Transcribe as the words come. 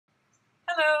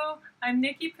Hello, I'm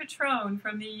Nicki Petrone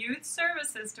from the Youth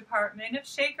Services Department of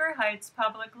Shaker Heights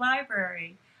Public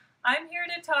Library. I'm here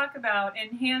to talk about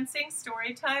enhancing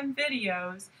Storytime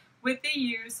videos with the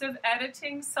use of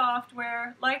editing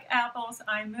software like Apple's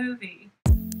iMovie.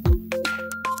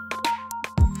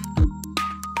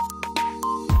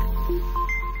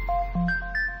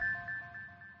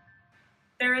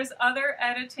 There is other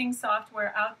editing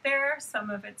software out there, some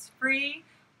of it's free,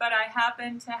 but I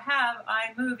happen to have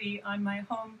iMovie on my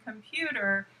home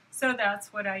computer, so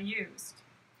that's what I used.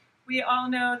 We all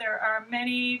know there are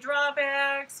many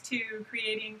drawbacks to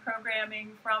creating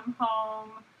programming from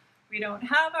home. We don't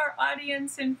have our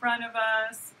audience in front of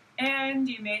us, and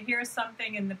you may hear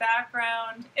something in the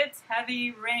background. It's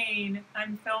heavy rain.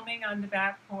 I'm filming on the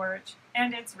back porch,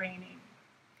 and it's raining.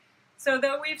 So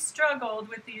though we've struggled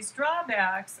with these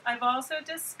drawbacks, I've also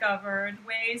discovered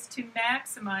ways to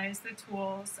maximize the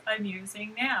tools I'm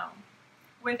using now.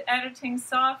 With editing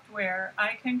software,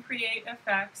 I can create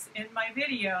effects in my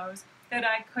videos that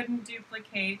I couldn't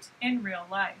duplicate in real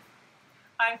life.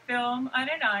 I film on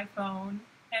an iPhone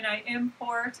and I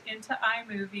import into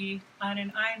iMovie on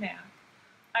an iMac.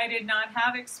 I did not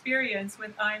have experience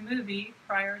with iMovie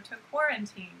prior to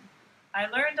quarantine. I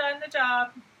learned on the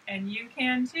job, and you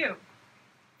can too.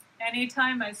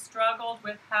 Anytime I struggled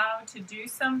with how to do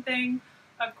something,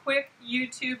 a quick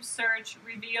YouTube search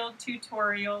revealed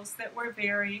tutorials that were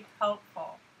very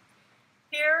helpful.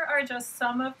 Here are just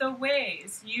some of the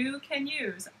ways you can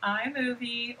use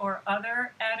iMovie or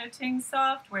other editing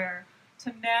software to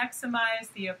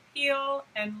maximize the appeal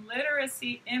and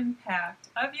literacy impact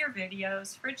of your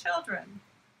videos for children.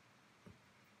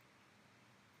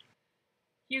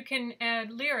 You can add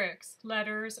lyrics,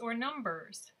 letters, or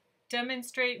numbers.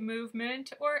 Demonstrate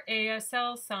movement or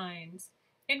ASL signs,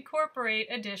 incorporate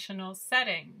additional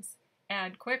settings,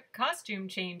 add quick costume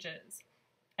changes,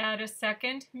 add a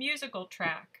second musical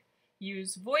track,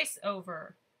 use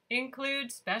voiceover,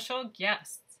 include special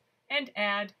guests, and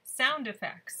add sound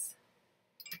effects.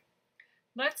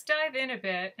 Let's dive in a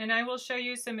bit, and I will show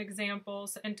you some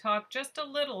examples and talk just a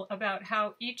little about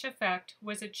how each effect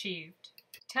was achieved.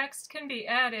 Text can be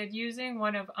added using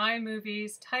one of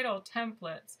iMovie's title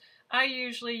templates. I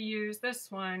usually use this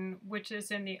one, which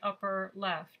is in the upper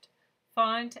left.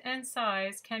 Font and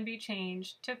size can be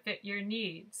changed to fit your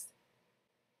needs.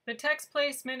 The text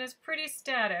placement is pretty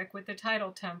static with the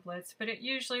title templates, but it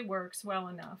usually works well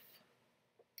enough.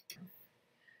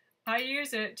 I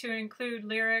use it to include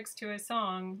lyrics to a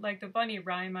song, like the bunny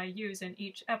rhyme I use in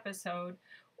each episode,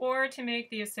 or to make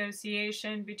the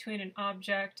association between an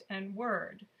object and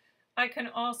word. I can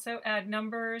also add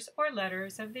numbers or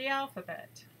letters of the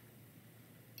alphabet.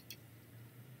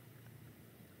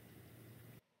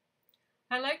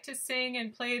 I like to sing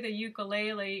and play the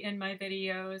ukulele in my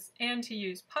videos and to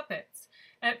use puppets.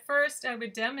 At first, I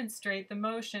would demonstrate the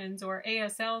motions or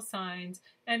ASL signs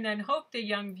and then hope the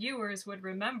young viewers would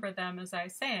remember them as I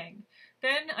sang.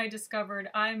 Then I discovered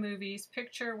iMovie's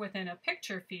Picture Within a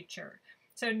Picture feature.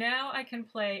 So now I can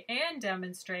play and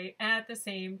demonstrate at the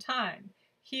same time.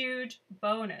 Huge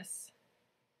bonus!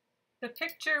 The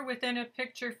Picture Within a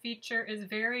Picture feature is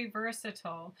very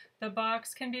versatile. The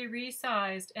box can be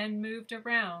resized and moved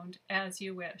around as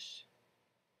you wish.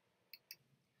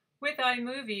 With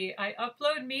iMovie, I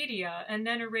upload media and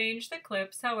then arrange the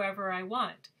clips however I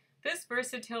want. This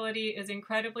versatility is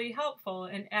incredibly helpful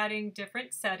in adding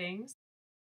different settings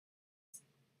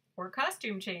or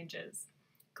costume changes.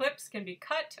 Clips can be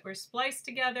cut or spliced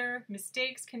together,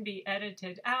 mistakes can be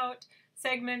edited out,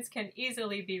 segments can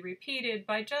easily be repeated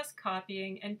by just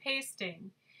copying and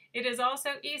pasting. It is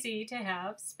also easy to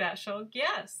have special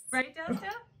guests. Right,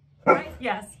 Desta? Right?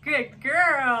 Yes, good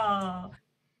girl!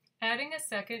 Adding a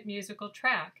second musical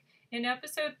track. In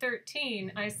episode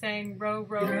 13, I sang Row,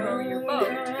 Row, Row Your Boat,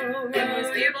 and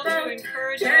was able to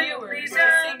encourage viewers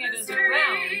to sing it as a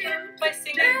round by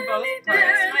singing both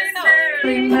parts myself.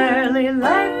 Merrily,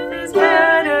 life is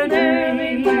but a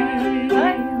dream.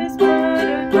 Life is but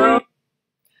a dream.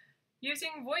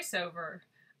 Using voiceover.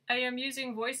 I am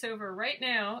using voiceover right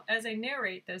now as I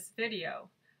narrate this video.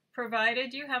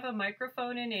 Provided you have a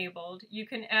microphone enabled, you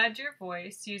can add your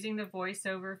voice using the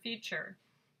voiceover feature.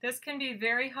 This can be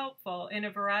very helpful in a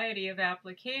variety of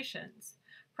applications.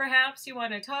 Perhaps you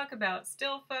want to talk about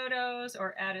still photos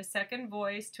or add a second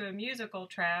voice to a musical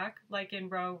track, like in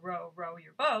Row, Row, Row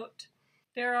Your Boat.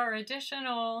 There are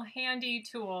additional handy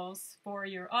tools for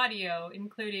your audio,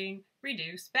 including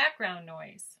reduce background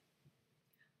noise.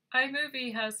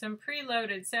 iMovie has some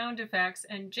preloaded sound effects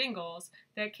and jingles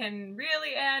that can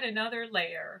really add another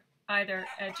layer, either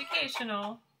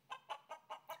educational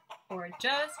or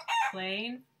just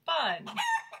plain fun.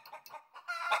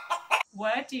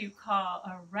 What do you call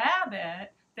a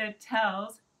rabbit that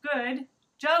tells good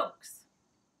jokes?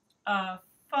 A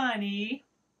funny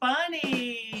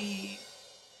bunny.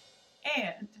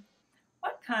 And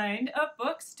what kind of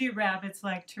books do rabbits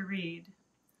like to read?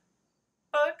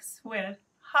 Books with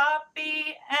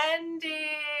happy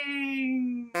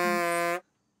endings.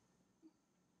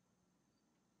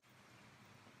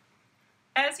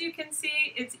 As you can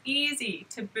see, it's easy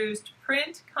to boost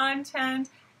print content,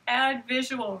 add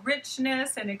visual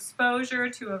richness and exposure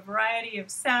to a variety of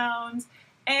sounds,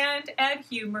 and add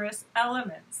humorous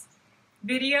elements.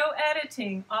 Video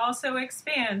editing also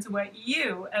expands what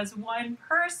you as one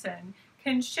person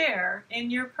can share in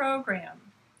your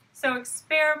program. So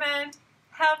experiment,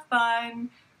 have fun.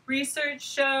 Research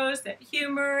shows that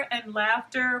humor and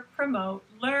laughter promote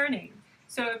learning.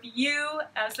 So if you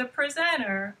as a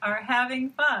presenter are having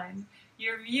fun,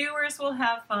 your viewers will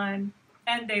have fun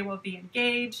and they will be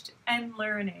engaged and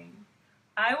learning.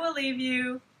 I will leave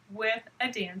you with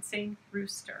a dancing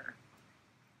rooster.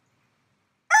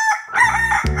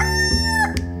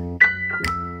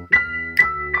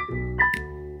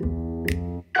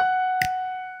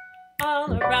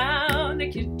 All around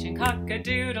the kitchen,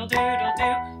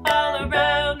 cock-a-doodle-doodle-doo. All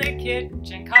around the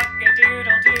kitchen,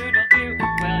 cock-a-doodle-doodle-doo.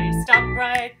 Well, you stop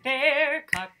right there,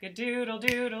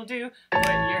 cock-a-doodle-doodle-doo. Put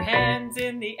your hands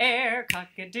in the air,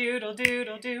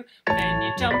 cock-a-doodle-doodle-doo. Then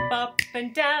you jump up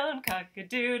and down,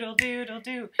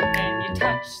 cock-a-doodle-doodle-doo. Then you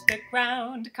touch the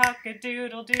ground,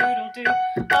 cock-a-doodle-doodle-doo.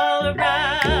 All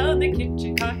around the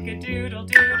kitchen,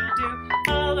 cock-a-doodle-doodle-doo.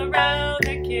 All around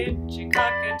the kitchen,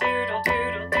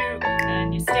 cock-a-doodle-doodle-doo.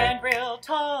 And you stand real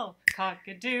tall,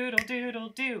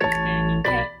 cock-a-doodle-doodle-doo. And you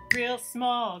get real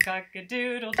small,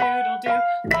 cock-a-doodle-doodle-doo.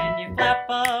 And you flap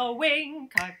a wing,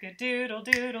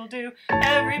 cock-a-doodle-doodle-doo.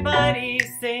 Everybody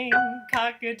sing,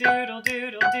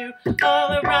 cock-a-doodle-doodle-doo.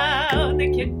 All around the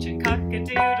kitchen,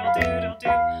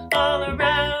 cock-a-doodle-doodle-doo. All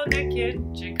around the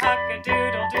kitchen,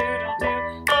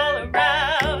 cock-a-doodle-doodle-doo. All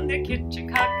around the kitchen,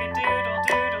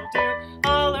 cock-a-doodle-doodle-doo.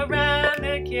 All around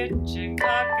the kitchen,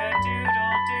 cock-a-doodle-doodle-doo.